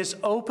 when he has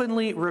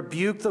openly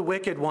rebuked the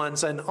wicked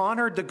ones and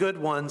honored the good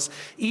ones,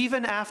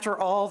 even after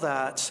all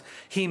that,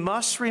 he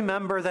must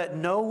remember that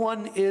no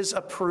one is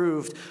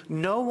approved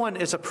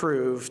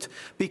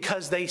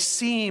because they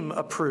seem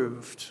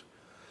approved.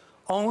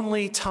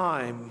 Only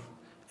time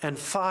and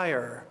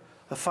fire,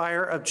 the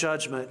fire of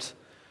judgment,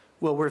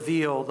 will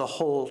reveal the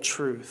whole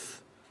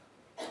truth.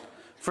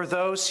 For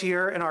those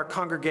here in our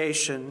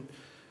congregation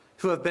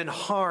who have been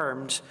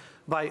harmed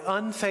by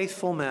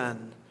unfaithful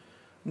men,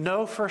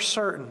 know for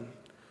certain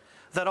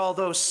that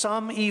although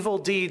some evil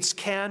deeds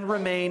can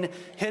remain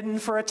hidden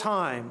for a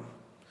time,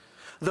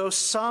 though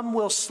some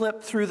will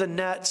slip through the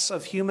nets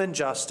of human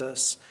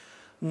justice,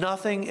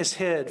 nothing is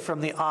hid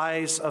from the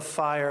eyes of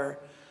fire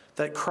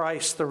that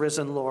Christ, the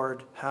risen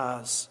Lord,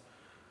 has.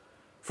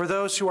 For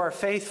those who are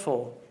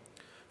faithful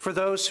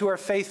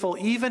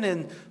even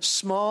in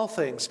small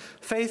things,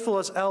 faithful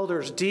as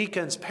elders,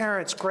 deacons,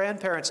 parents,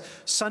 grandparents,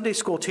 Sunday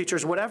school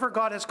teachers, whatever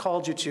God has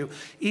called you to,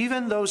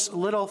 even those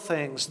little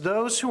things,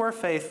 those who are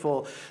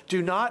faithful,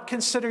 do not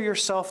consider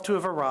yourself to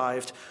have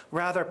arrived.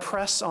 Rather,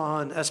 press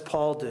on as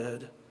Paul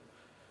did.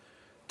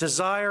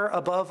 Desire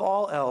above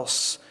all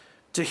else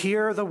to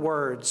hear the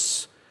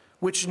words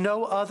which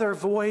no other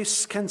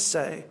voice can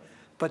say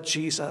but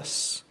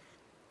Jesus.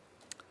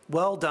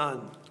 Well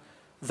done,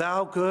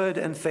 thou good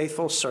and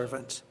faithful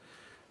servant.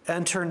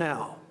 Enter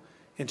now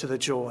into the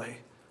joy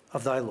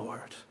of thy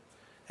Lord.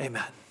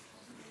 Amen.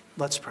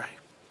 Let's pray.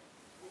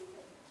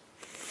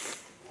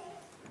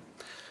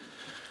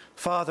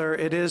 Father,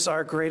 it is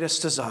our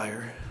greatest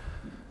desire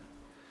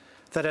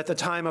that at the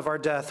time of our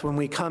death, when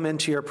we come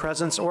into your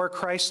presence or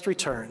Christ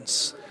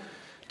returns,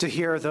 to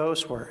hear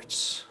those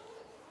words,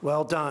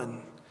 well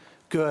done,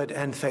 good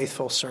and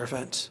faithful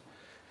servant.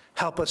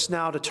 Help us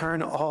now to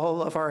turn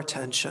all of our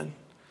attention,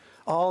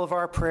 all of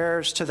our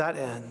prayers to that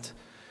end,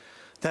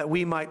 that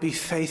we might be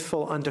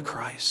faithful unto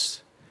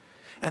Christ,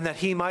 and that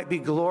he might be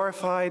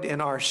glorified in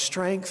our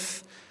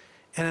strength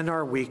and in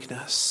our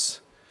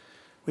weakness.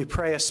 We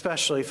pray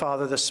especially,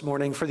 Father, this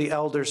morning for the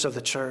elders of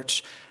the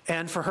church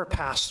and for her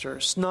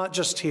pastors, not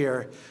just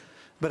here,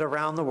 but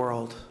around the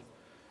world.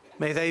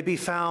 May they be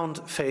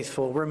found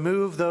faithful.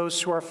 Remove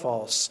those who are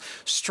false.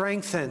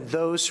 Strengthen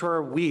those who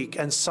are weak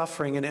and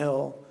suffering and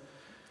ill,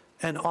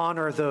 and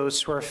honor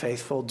those who are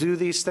faithful. Do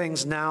these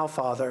things now,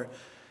 Father,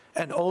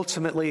 and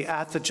ultimately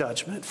at the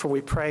judgment, for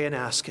we pray and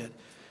ask it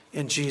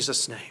in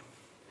Jesus' name.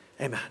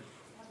 Amen.